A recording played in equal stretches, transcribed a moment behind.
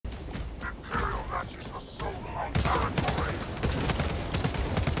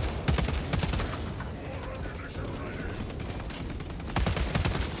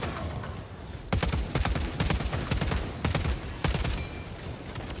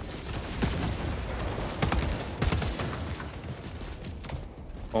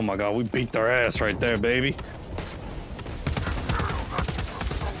Oh my god, we beat their ass right there, baby.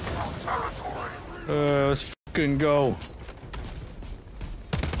 Let's fucking go.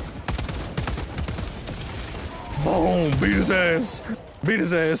 Boom, beat his ass. Beat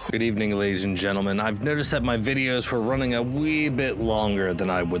his ass. Good evening, ladies and gentlemen. I've noticed that my videos were running a wee bit longer than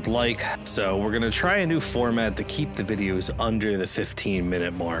I would like, so we're gonna try a new format to keep the videos under the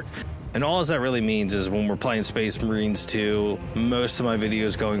 15-minute mark. And all that really means is when we're playing Space Marines 2, most of my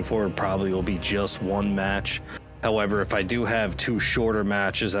videos going forward probably will be just one match. However, if I do have two shorter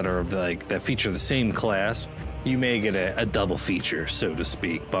matches that are that feature the same class, you may get a double feature, so to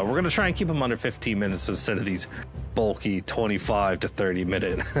speak. But we're gonna try and keep them under 15 minutes instead of these bulky 25 to 30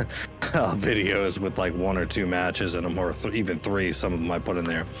 minute videos with like one or two matches in them, or even three. Some of them I put in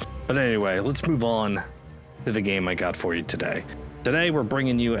there. But anyway, let's move on to the game I got for you today. Today we're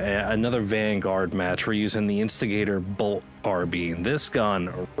bringing you another Vanguard match. We're using the Instigator Bolt Carbine. This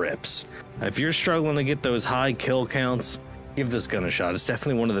gun rips. If you're struggling to get those high kill counts, give this gun a shot. It's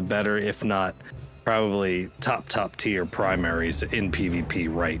definitely one of the better, if not probably top tier primaries in PvP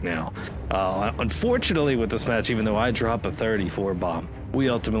right now. Unfortunately with this match, even though I drop a 34 bomb, we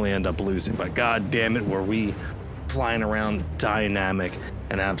ultimately end up losing. But god damn it, were we flying around dynamic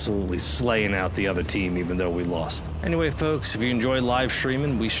and absolutely slaying out the other team even though we lost. Anyway folks, if you enjoy live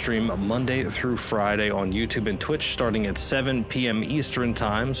streaming, we stream Monday through Friday on YouTube and Twitch starting at 7 p.m. Eastern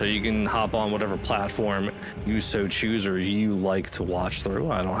time, so you can hop on whatever platform you so choose or you like to watch through.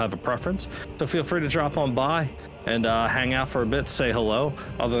 I don't have a preference, so feel free to drop on by and hang out for a bit, say hello.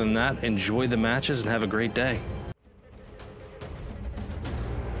 Other than that, enjoy the matches and have a great day.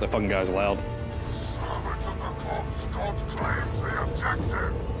 That fucking guy's loud. Servants of the corpse god claims the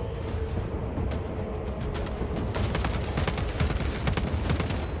objective.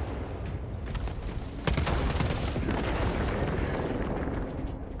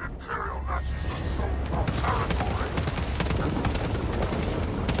 Imperial matches assault our territory.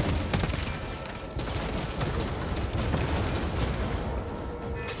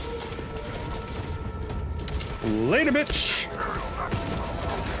 Later, bitch.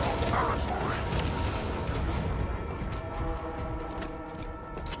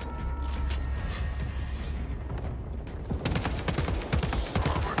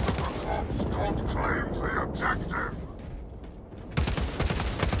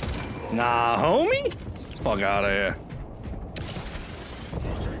 Nah, homie? Fuck out of here.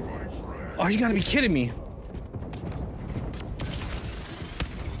 Oh, you gotta be kidding me.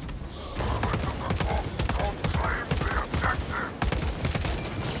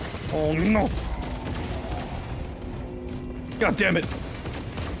 Oh no. God damn it.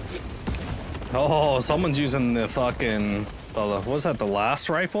 Oh, someone's using the fucking, what was that, the last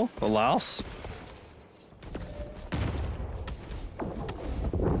rifle? The louse?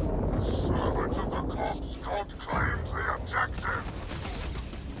 Servants of the corpse god claims the objective.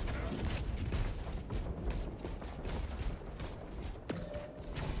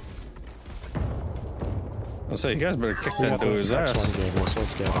 I'll say, you guys better kick that dude's ass.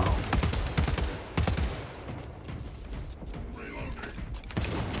 Let's go.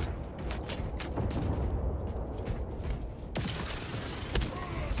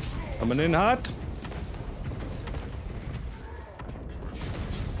 Coming in hot.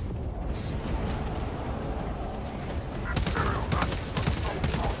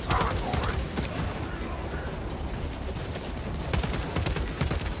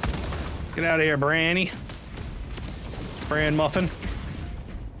 Get out of here, Branny. Bran Muffin.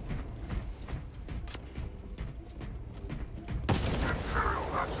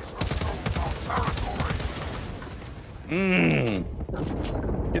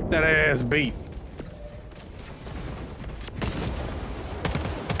 Get that ass beat.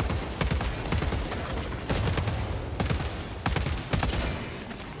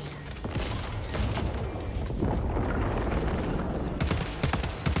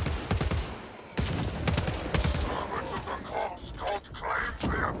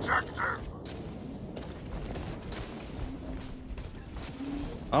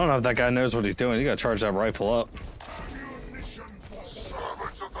 I don't know if that guy knows what he's doing. You gotta charge that rifle up.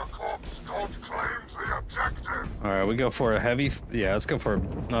 Alright, we go for a heavy. Yeah, let's go for a.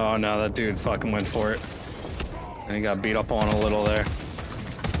 Oh no, that dude fucking went for it. And he got beat up on a little there.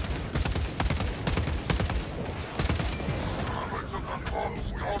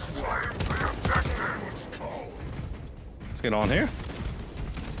 Let's get on here.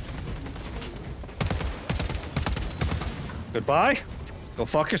 Goodbye. Go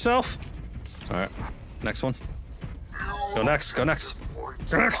fuck yourself. Alright, next one. Go next, go next.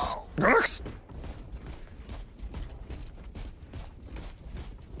 Go next, go next.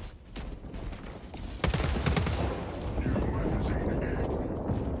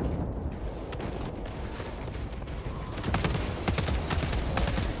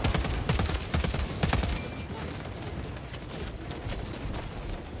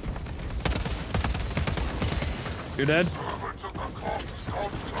 You're dead? Servants of the cops,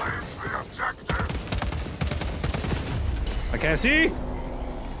 God claims the objective. I can't see.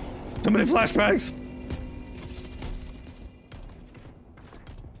 Too many flashbacks.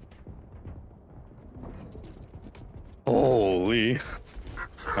 Holy.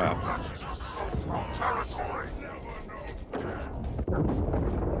 Wow. That is assault on territory.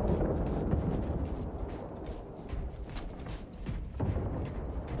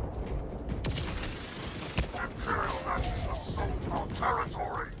 Imperial, that is assault on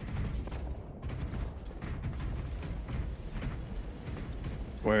territory.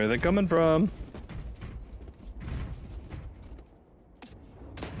 Where are they coming from?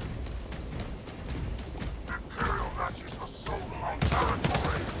 Imperial, that is assault on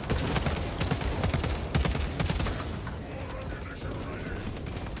territory.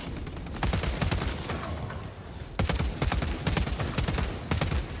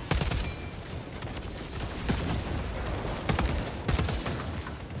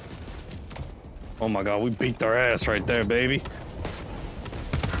 Oh my god, we beat their ass right there, baby.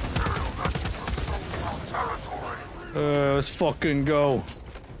 Let's fucking go.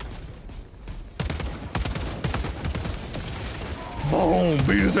 Boom!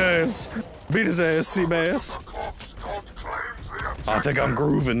 Beat his ass! Beat his ass, Seabass. I think I'm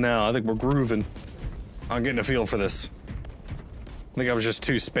grooving now. I think we're grooving. I'm getting a feel for this. I think I was just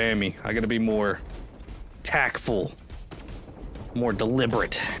too spammy. I gotta be more tactful, more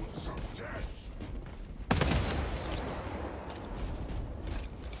deliberate.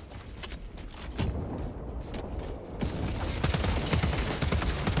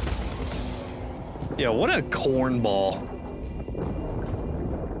 Yeah, what a cornball.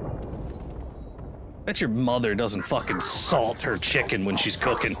 Bet your mother doesn't fucking salt her chicken when she's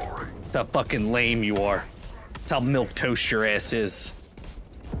cooking. That's how fucking lame you are. That's how milquetoast your ass is.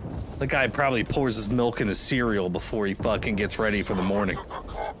 The guy probably pours his milk in his cereal before he fucking gets ready for the morning.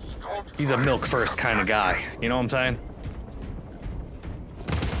 He's a milk first kind of guy. You know what I'm saying?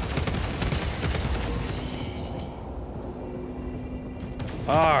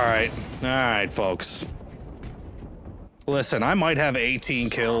 Alright, folks. Listen, I might have 18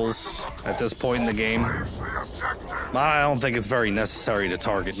 kills at this point in the game. I don't think it's very necessary to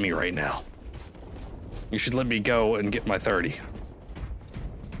target me right now. You should let me go and get my 30.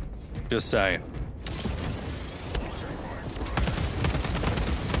 Just saying.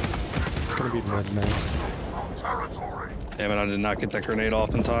 It's gonna be mad nice. Damn it, I did not get that grenade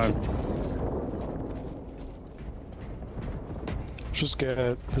off in time. Just get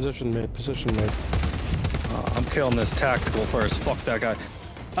position mid, position mid. I'm killing this tactical first. Fuck that guy.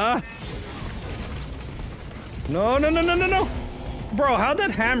 Ah! No, no, no, no, no, no! Bro, how'd that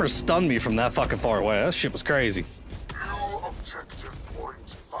hammer stun me from that fucking far away? That shit was crazy. New objective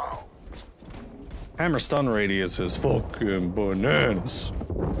point found. Hammer stun radius is fucking bananas.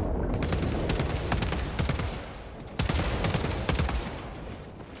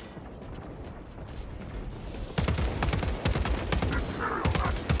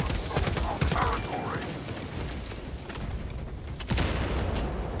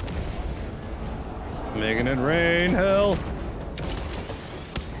 Making it rain, hell.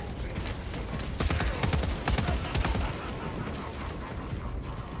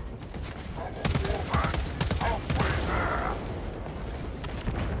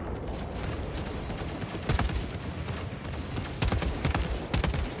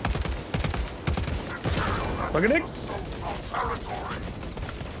 Look at it.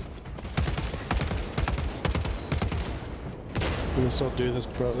 We can still do this,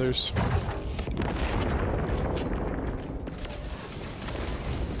 brothers.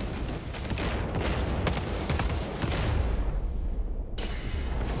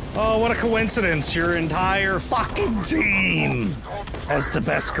 Oh, what a coincidence. Your entire fucking team has the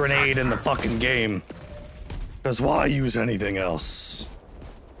best grenade in the fucking game. Because why use anything else?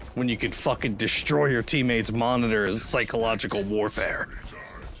 When you could fucking destroy your teammates' monitor as psychological warfare.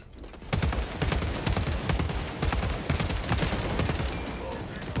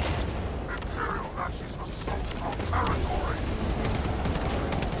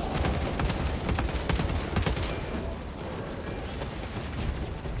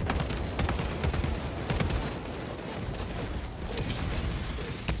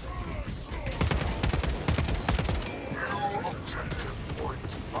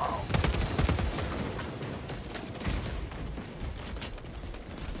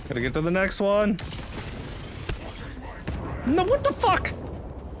 Gotta get to the next one. No, what the fuck?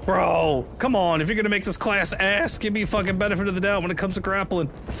 Bro, come on. If you're gonna make this class ass, give me a fucking benefit of the doubt when it comes to grappling.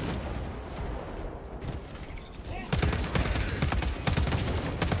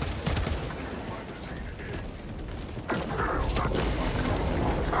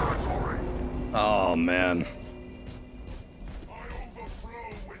 Oh man.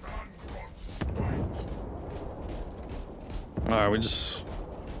 Alright,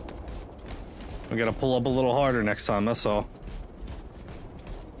 we gotta pull up a little harder next time, that's all.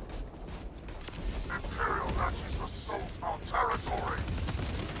 Imperial Nazis assault our territory.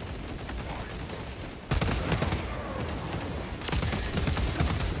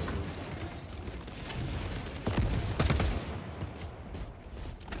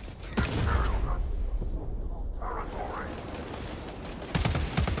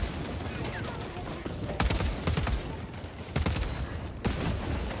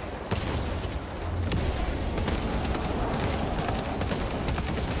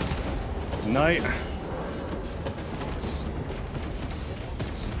 Night.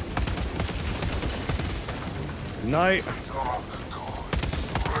 Good night.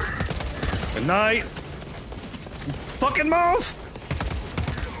 Good night. Fucking mouth.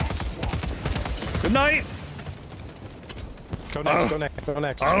 Good night. Go next, go next, go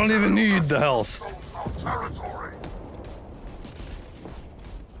next. I don't even need the health. Territory.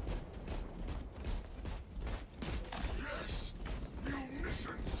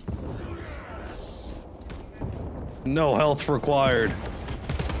 No health required.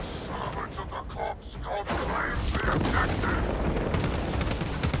 Servants of the corpse god claims the objective.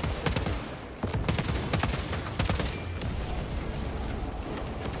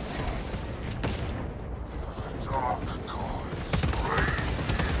 Dark gods reign.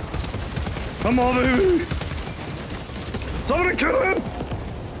 Come on, baby. Somebody kill him.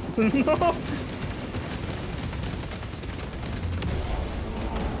 No.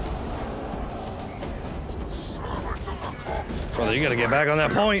 Brother, you gotta get back on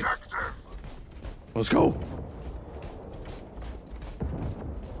that point. Let's go.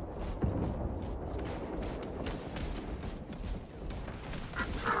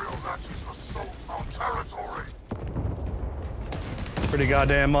 Imperial Nazis assault our territory. Pretty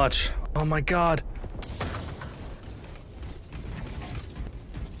goddamn much. Oh my god.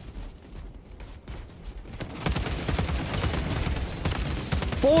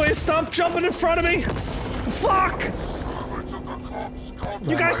 Boys, stop jumping in front of me! Fuck!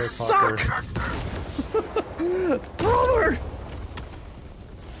 You guys suck! Brother!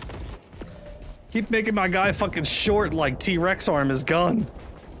 Keep making my guy fucking short like T-Rex arm his gun.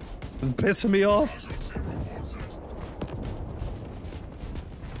 It's pissing me off.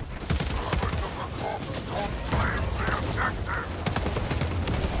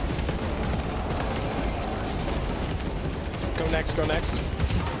 Go next, go next.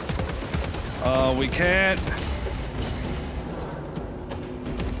 We can't.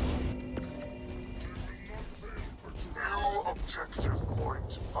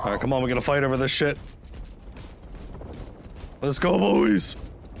 Alright, come on, we're gonna fight over this shit. Let's go, boys!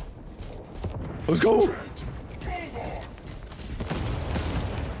 Let's go!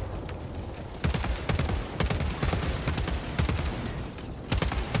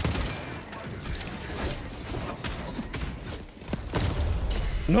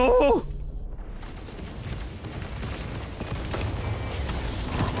 No!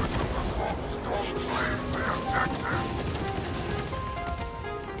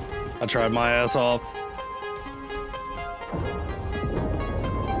 I tried my ass off.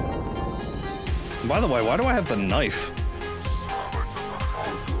 By the way, why do I have the knife?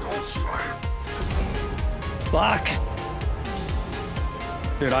 Fuck!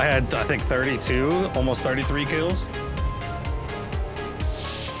 Dude, I had, I think, 32, almost 33 kills.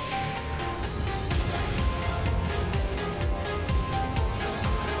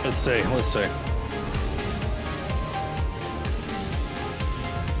 Let's see, let's see.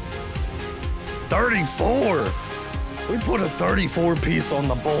 $34! We put a 34 piece on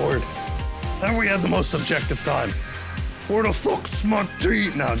the board. And we had the most objective time. Where the fuck's my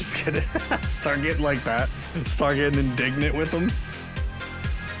teeth? No, I'm just kidding. Start getting like that. Start getting indignant with them.